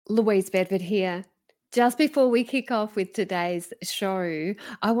Louise Bedford here. Just before we kick off with today's show,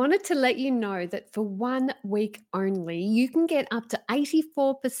 I wanted to let you know that for 1 week only, you can get up to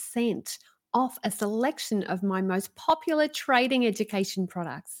 84% off a selection of my most popular trading education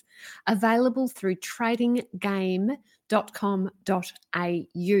products available through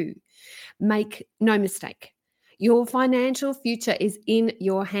tradinggame.com.au. Make no mistake, your financial future is in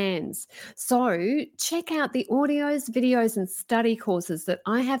your hands. So check out the audios, videos, and study courses that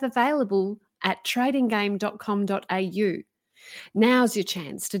I have available at tradinggame.com.au. Now's your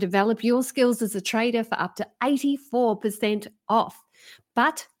chance to develop your skills as a trader for up to 84% off,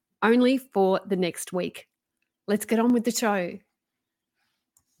 but only for the next week. Let's get on with the show.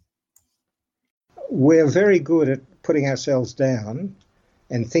 We're very good at putting ourselves down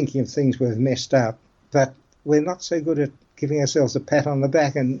and thinking of things we've messed up, but we're not so good at giving ourselves a pat on the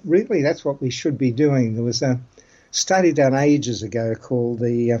back, and really that's what we should be doing. There was a study done ages ago called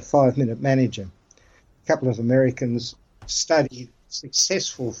the 5-Minute Manager. A couple of Americans studied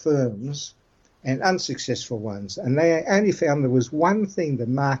successful firms and unsuccessful ones, and they only found there was one thing that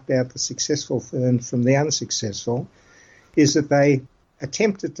marked out the successful firms from the unsuccessful, is that they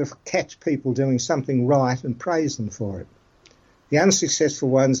attempted to catch people doing something right and praise them for it. The unsuccessful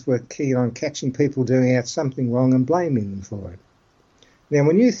ones were keen on catching people doing out something wrong and blaming them for it. Now,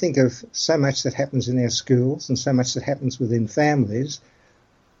 when you think of so much that happens in our schools and so much that happens within families,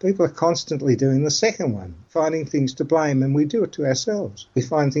 people are constantly doing the second one, finding things to blame, and we do it to ourselves. We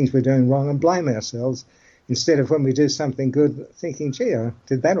find things we're doing wrong and blame ourselves, instead of when we do something good thinking, gee, I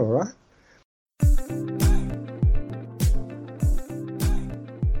did that all right.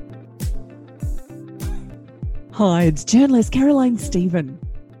 Hi, it's journalist Caroline Stephen.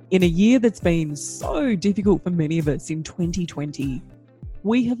 In a year that's been so difficult for many of us in 2020,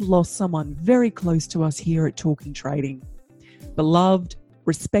 we have lost someone very close to us here at Talking Trading. Beloved,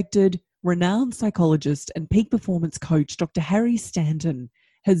 respected, renowned psychologist and peak performance coach Dr. Harry Stanton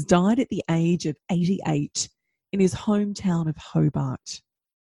has died at the age of 88 in his hometown of Hobart.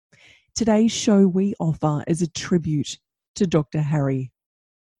 Today's show we offer as a tribute to Dr. Harry.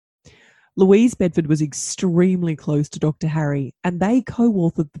 Louise Bedford was extremely close to Dr. Harry, and they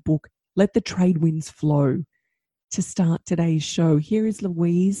co-authored the book Let the Trade Winds Flow. To start today's show, here is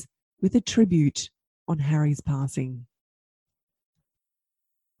Louise with a tribute on Harry's passing.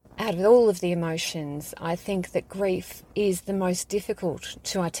 Out of all of the emotions, I think that grief is the most difficult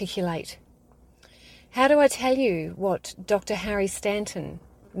to articulate. How do I tell you what Dr. Harry Stanton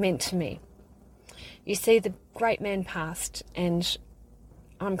meant to me? You see, the great man passed and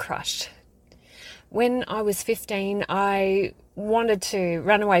I'm crushed. When I was 15, I wanted to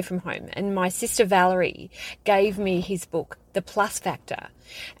run away from home, and my sister Valerie gave me his book, The Plus Factor,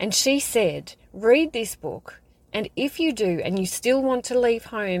 and she said, read this book, and if you do and you still want to leave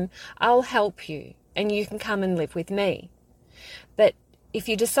home, I'll help you and you can come and live with me. But if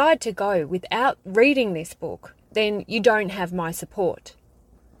you decide to go without reading this book, then you don't have my support.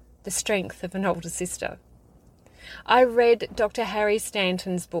 The strength of an older sister. I read Dr. Harry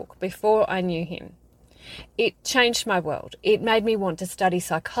Stanton's book before I knew him. It changed my world. It made me want to study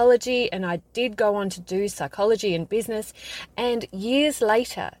psychology, and I did go on to do psychology and business. And years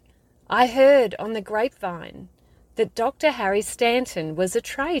later, I heard on the grapevine that Dr. Harry Stanton was a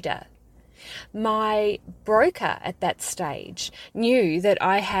trader. My broker at that stage knew that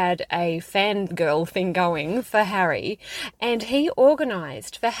I had a fangirl thing going for Harry, and he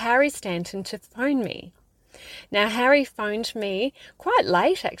organised for Harry Stanton to phone me. Now, Harry phoned me quite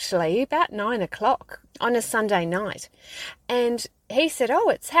late, actually, about 9 o'clock on a Sunday night. And he said, oh,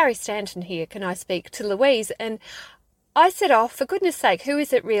 it's Harry Stanton here. Can I speak to Louise? And I said, oh, for goodness sake, who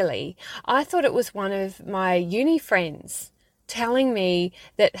is it really? I thought it was one of my uni friends telling me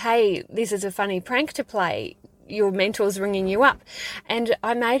that, hey, this is a funny prank to play. Your mentor's ringing you up. And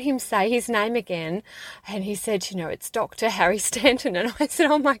I made him say his name again, and he said, you know, it's Dr. Harry Stanton. And I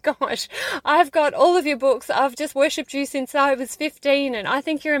said, oh my gosh, I've got all of your books. I've just worshipped you since I was 15, and I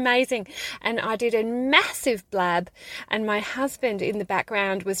think you're amazing. And I did a massive blab, and my husband in the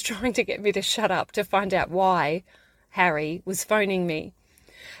background was trying to get me to shut up to find out why Harry was phoning me.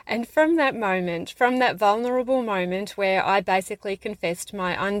 And from that moment, from that vulnerable moment where I basically confessed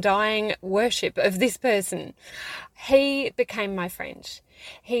my undying worship of this person, he became my friend.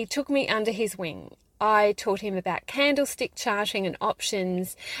 He took me under his wing. I taught him about candlestick charting and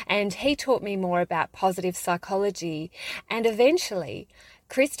options, and he taught me more about positive psychology. And eventually,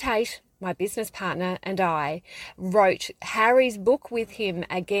 Chris Tate, my business partner, and I wrote Harry's book with him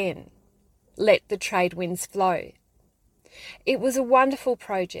again, Let the Trade Winds Flow. It was a wonderful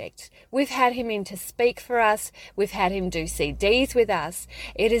project. We've had him in to speak for us. We've had him do CDs with us.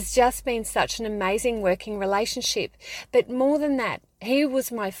 It has just been such an amazing working relationship. But more than that, he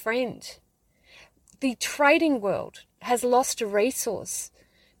was my friend. The trading world has lost a resource,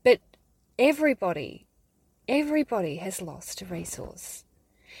 but everybody has lost a resource.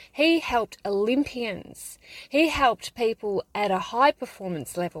 He helped Olympians. He helped people at a high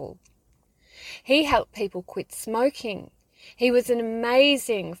performance level. He helped people quit smoking. He was an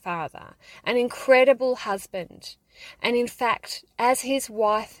amazing father, an incredible husband. And in fact, as his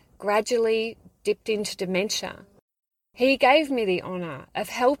wife gradually dipped into dementia, he gave me the honour of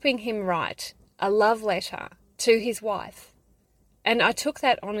helping him write a love letter to his wife. And I took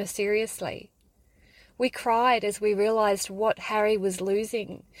that honour seriously. We cried as we realised what Harry was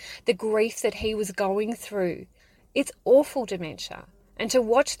losing, the grief that he was going through. It's awful dementia. And to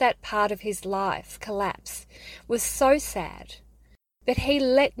watch that part of his life collapse was so sad. But he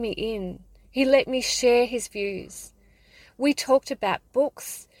let me in. He let me share his views. We talked about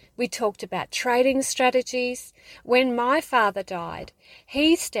books. We talked about trading strategies. When my father died,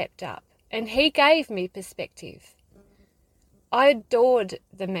 he stepped up and he gave me perspective. I adored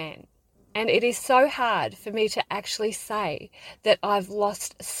the man, and it is so hard for me to actually say that I've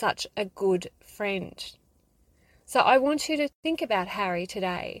lost such a good friend. So I want you to think about Harry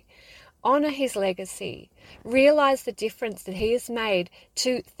today, honour his legacy, realise the difference that he has made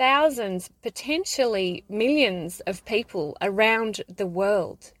to thousands, potentially millions of people around the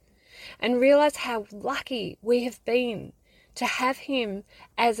world, and realise how lucky we have been to have him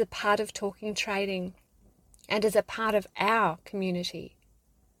as a part of Talking Trading and as a part of our community.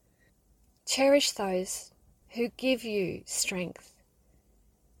 Cherish those who give you strength.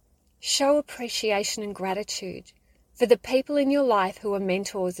 Show appreciation and gratitude for the people in your life who are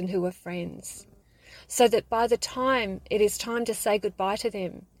mentors and who are friends, so that by the time it is time to say goodbye to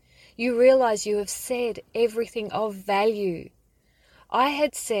them, you realise you have said everything of value. I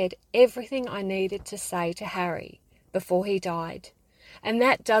had said everything I needed to say to Harry before he died, and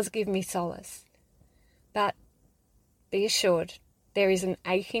that does give me solace. But be assured, there is an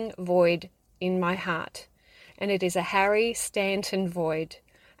aching void in my heart, and it is a Harry Stanton void,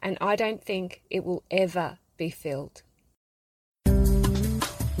 and I don't think it will ever be filled.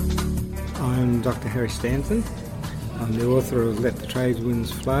 I'm Dr. Harry Stanton. I'm the author of Let the Trade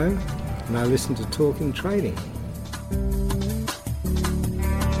Winds Flow, and I listen to Talking Trading.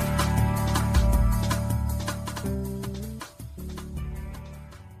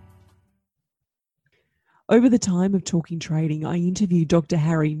 Over the time of Talking Trading, I interviewed Dr.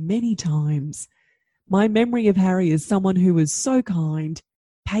 Harry many times. My memory of Harry is someone who was so kind,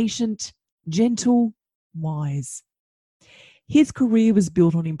 patient, gentle, wise. His career was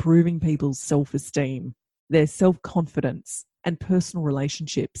built on improving people's self-esteem, their self-confidence, and personal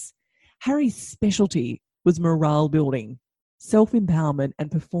relationships. Harry's specialty was morale building, self-empowerment, and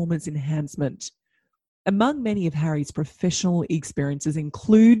performance enhancement. Among many of Harry's professional experiences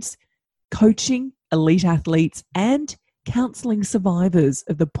includes coaching elite athletes and counselling survivors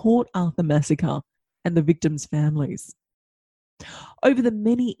of the Port Arthur massacre and the victims' families. Over the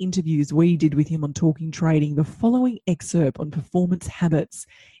many interviews we did with him on Talking Trading, the following excerpt on performance habits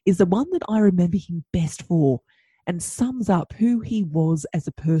is the one that I remember him best for and sums up who he was as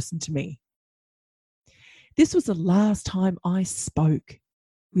a person to me. This was the last time I spoke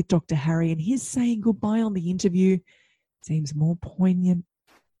with Dr. Harry, and his saying goodbye on the interview seems more poignant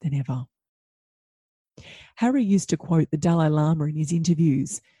than ever. Harry used to quote the Dalai Lama in his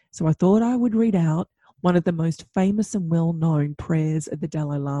interviews, so I thought I would read out one of the most famous and well-known prayers of the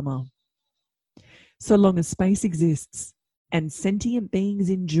Dalai Lama. So long as space exists and sentient beings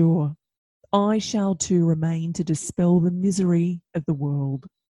endure, I shall too remain to dispel the misery of the world.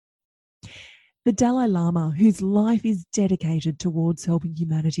 The Dalai Lama, whose life is dedicated towards helping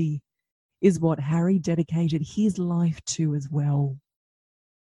humanity, is what Harry dedicated his life to as well.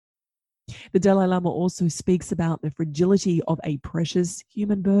 The Dalai Lama also speaks about the fragility of a precious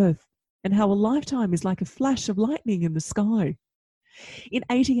human birth and how a lifetime is like a flash of lightning in the sky. In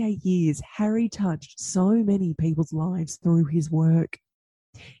 88 years, Harry touched so many people's lives through his work.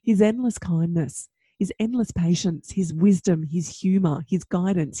 His endless kindness, his endless patience, his wisdom, his humour, his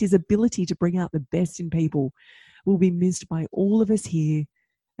guidance, his ability to bring out the best in people will be missed by all of us here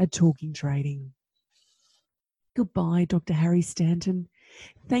at Talking Trading. Goodbye, Dr. Harry Stanton.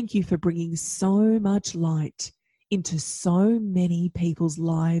 Thank you for bringing so much light into so many people's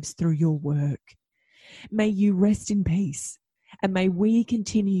lives through your work. May you rest in peace, and may we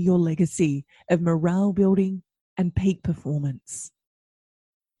continue your legacy of morale building and peak performance.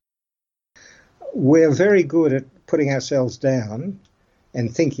 We're very good at putting ourselves down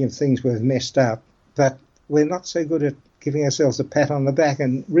and thinking of things we've messed up, but we're not so good at giving ourselves a pat on the back,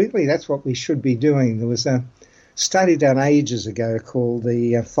 and really that's what we should be doing. There was a study done ages ago called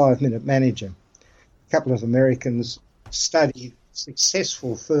the 5-Minute Manager. A couple of Americans studied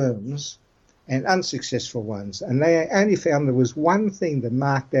successful firms and unsuccessful ones, and they only found there was one thing that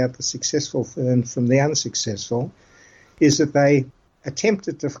marked out the successful firm from the unsuccessful, is that they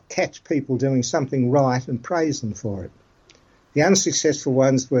attempted to catch people doing something right and praise them for it. The unsuccessful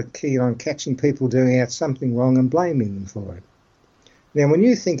ones were keen on catching people doing out something wrong and blaming them for it. Now, when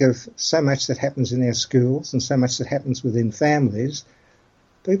you think of so much that happens in our schools and so much that happens within families,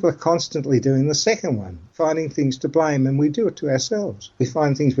 people are constantly doing the second one, finding things to blame, and we do it to ourselves. We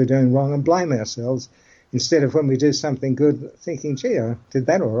find things we're doing wrong and blame ourselves, instead of when we do something good, thinking, gee, I did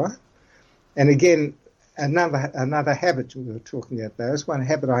that all right. And again, another habit we were talking about, those one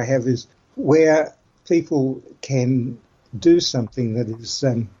habit I have is where people can do something that is,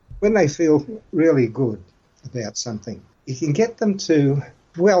 when they feel really good about something, you can get them to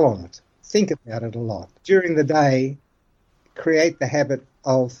dwell on it, think about it a lot. During the day, create the habit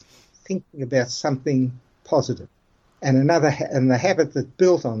of thinking about something positive. And the habit that's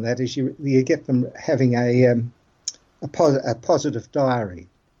built on that is you get them having a positive diary.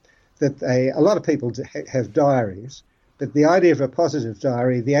 That a lot of people have diaries, but the idea of a positive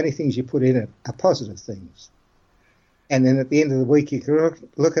diary, the only things you put in it are positive things. And then at the end of the week, you can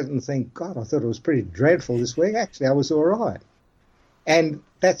look at it and think, God, I thought it was pretty dreadful this week. Actually, I was all right. And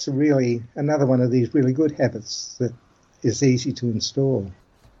that's really another one of these really good habits that is easy to install.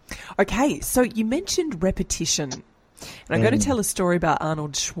 Okay, so you mentioned repetition. And I'm going to tell a story about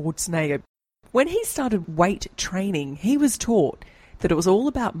Arnold Schwarzenegger. When he started weight training, he was taught that it was all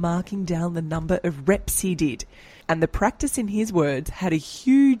about marking down the number of reps he did. And the practice, in his words, had a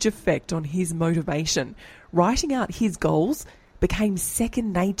huge effect on his motivation. Writing out his goals became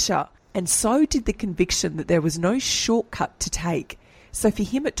second nature, and so did the conviction that there was no shortcut to take. So for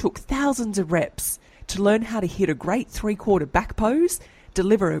him, it took thousands of reps to learn how to hit a great three-quarter back pose,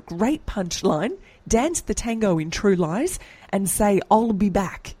 deliver a great punchline, dance the tango in True Lies, and say, I'll be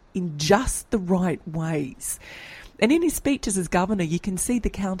back, in just the right ways. And in his speeches as governor, you can see the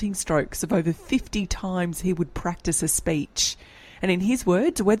counting strokes of over 50 times he would practice a speech. And in his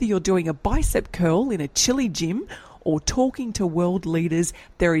words, whether you're doing a bicep curl in a chilly gym or talking to world leaders,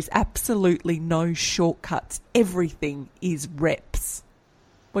 there is absolutely no shortcuts. Everything is reps.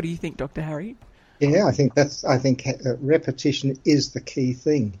 What do you think, Dr. Harry? Yeah, I think repetition is the key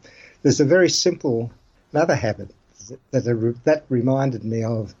thing. There's a very simple another habit that reminded me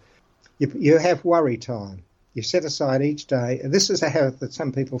of. You have worry time. You set aside each day. This is a habit that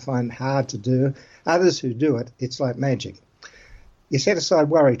some people find hard to do. Others who do it, it's like magic. You set aside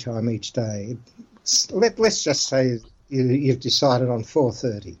worry time each day. Let's just say you've decided on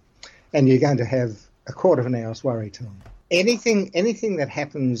 4:30 and you're going to have a quarter of an hour's worry time. Anything that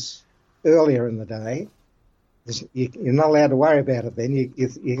happens earlier in the day, you're not allowed to worry about it then.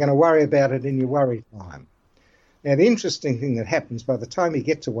 You're going to worry about it in your worry time. Now, the interesting thing that happens, by the time you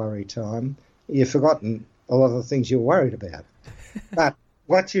get to worry time, you've forgotten a lot of the things you're worried about. But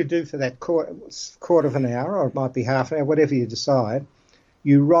what you do for that quarter of an hour, or it might be half an hour, whatever you decide,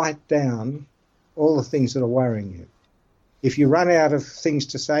 you write down all the things that are worrying you. If you run out of things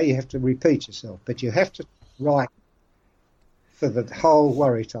to say, you have to repeat yourself, but you have to write for the whole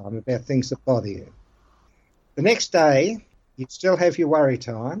worry time about things that bother you. The next day, you still have your worry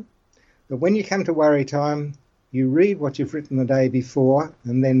time, but when you come to worry time, you read what you've written the day before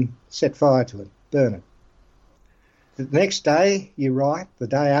and then set fire to it, burn it. The next day, you write. The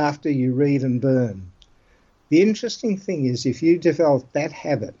day after, you read and burn. The interesting thing is, if you develop that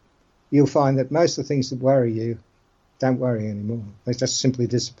habit, you'll find that most of the things that worry you don't worry anymore. They just simply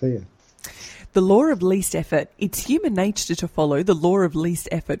disappear. The law of least effort. It's human nature to follow the law of least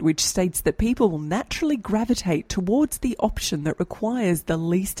effort, which states that people will naturally gravitate towards the option that requires the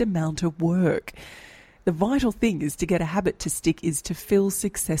least amount of work. The vital thing is to get a habit to stick is to feel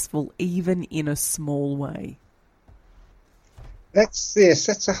successful even in a small way. That's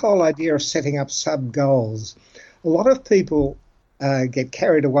the whole idea of setting up sub-goals. A lot of people get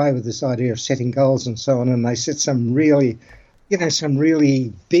carried away with this idea of setting goals and so on, and they set some really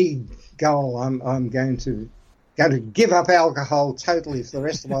big goal. I'm going to give up alcohol totally for the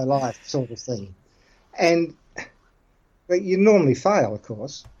rest of my life, sort of thing. But you normally fail, of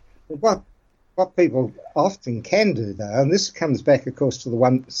course. But what people often can do, though, and this comes back, of course,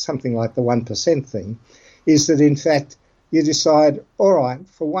 to something like the 1% thing, is that in fact you decide, all right,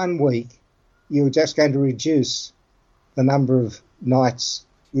 for 1 week you're just going to reduce the number of nights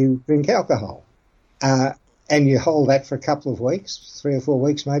you drink alcohol. and you hold that for a couple of weeks, 3 or 4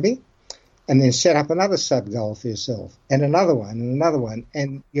 weeks maybe, and then set up another sub-goal for yourself, and another one,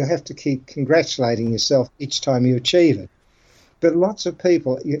 and you have to keep congratulating yourself each time you achieve it. But lots of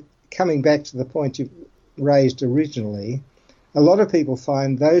people, coming back to the point you raised originally, a lot of people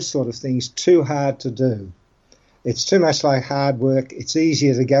find those sort of things too hard to do. It's too much like hard work. It's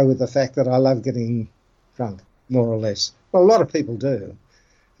easier to go with the fact that I love getting drunk, more or less. Well, a lot of people do,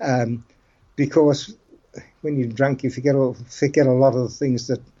 because when you're drunk, you forget a lot of the things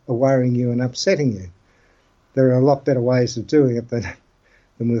that are worrying you and upsetting you. There are a lot better ways of doing it than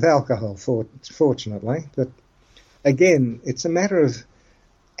with alcohol, fortunately. But again, it's a matter of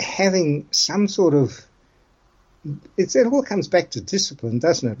having some sort of... It all comes back to discipline,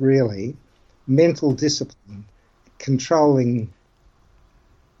 doesn't it, really? Mental discipline, controlling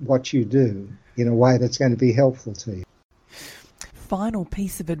what you do in a way that's going to be helpful to you. Final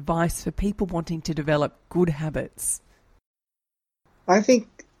piece of advice for people wanting to develop good habits. I think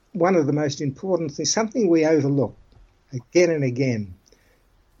one of the most important things, something we overlook again and again,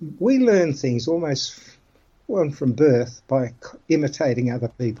 we learn things almost from birth by imitating other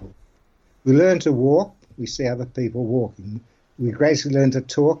people. We learn to walk, we see other people walking. We gradually learn to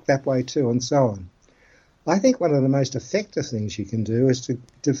talk that way too, and so on. I think one of the most effective things you can do is to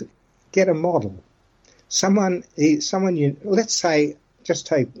get a model. Someone you, let's say, just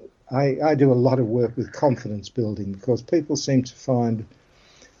take, I do a lot of work with confidence building, because people seem to find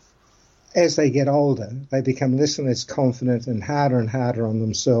as they get older, they become less and less confident and harder on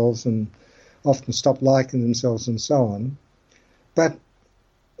themselves, and often stop liking themselves and so on. But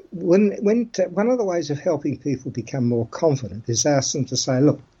one of the ways of helping people become more confident is ask them to say,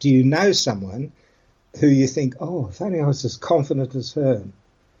 look, do you know someone who you think, oh, if only I was as confident as her?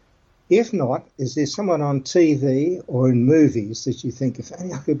 If not, is there someone on TV or in movies that you think, if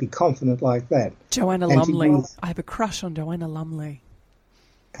only I could be confident like that? Joanna Lumley. I have a crush on Joanna Lumley.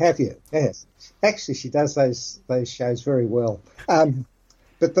 Have you? Yes. Actually, she does those shows very well.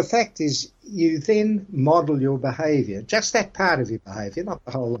 But the fact is, you then model your behaviour, just that part of your behaviour, not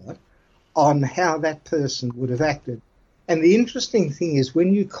the whole lot, on how that person would have acted. And the interesting thing is,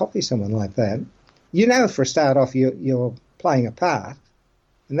 when you copy someone like that, you know, for a start off, you're playing a part,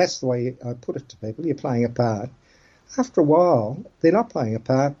 and that's the way I put it to people. You're playing a part. After a while, they're not playing a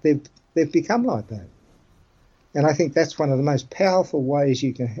part. They've become like that. And I think that's one of the most powerful ways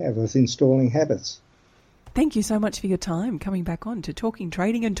you can have of installing habits. Thank you so much for your time coming back on to Talking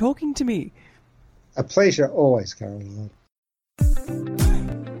Trading and talking to me. A pleasure always, Caroline.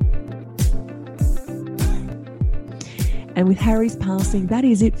 And with Harry's passing, that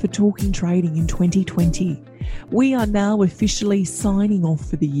is it for Talking Trading in 2020. We are now officially signing off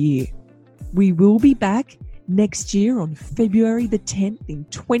for the year. We will be back next year on February the 10th in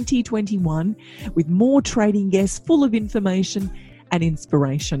 2021 with more trading guests full of information and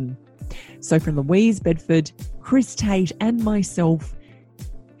inspiration. So from Louise Bedford, Chris Tate and myself,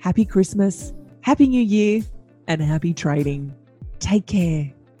 happy Christmas, happy New Year and happy trading. Take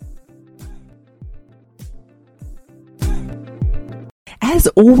care. As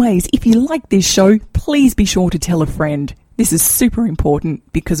always, if you like this show, please be sure to tell a friend. This is super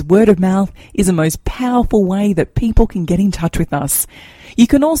important because word of mouth is the most powerful way that people can get in touch with us. You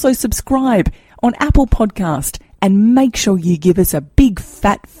can also subscribe on Apple Podcast and make sure you give us a big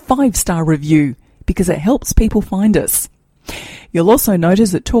fat 5-star review because it helps people find us. You'll also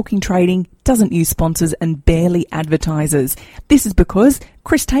notice that Talking Trading doesn't use sponsors and barely advertisers. This is because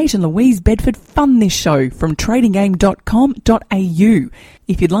Chris Tate and Louise Bedford fund this show from tradinggame.com.au.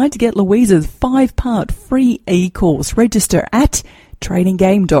 If you'd like to get Louise's 5-part free e-course, register at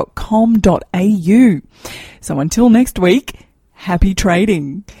tradinggame.com.au. So until next week, happy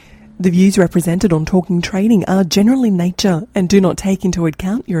trading. The views represented on Talking Trading are general in nature and do not take into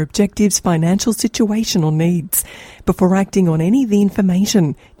account your objectives, financial situation or needs. Before acting on any of the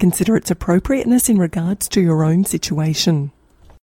information, consider its appropriateness in regards to your own situation.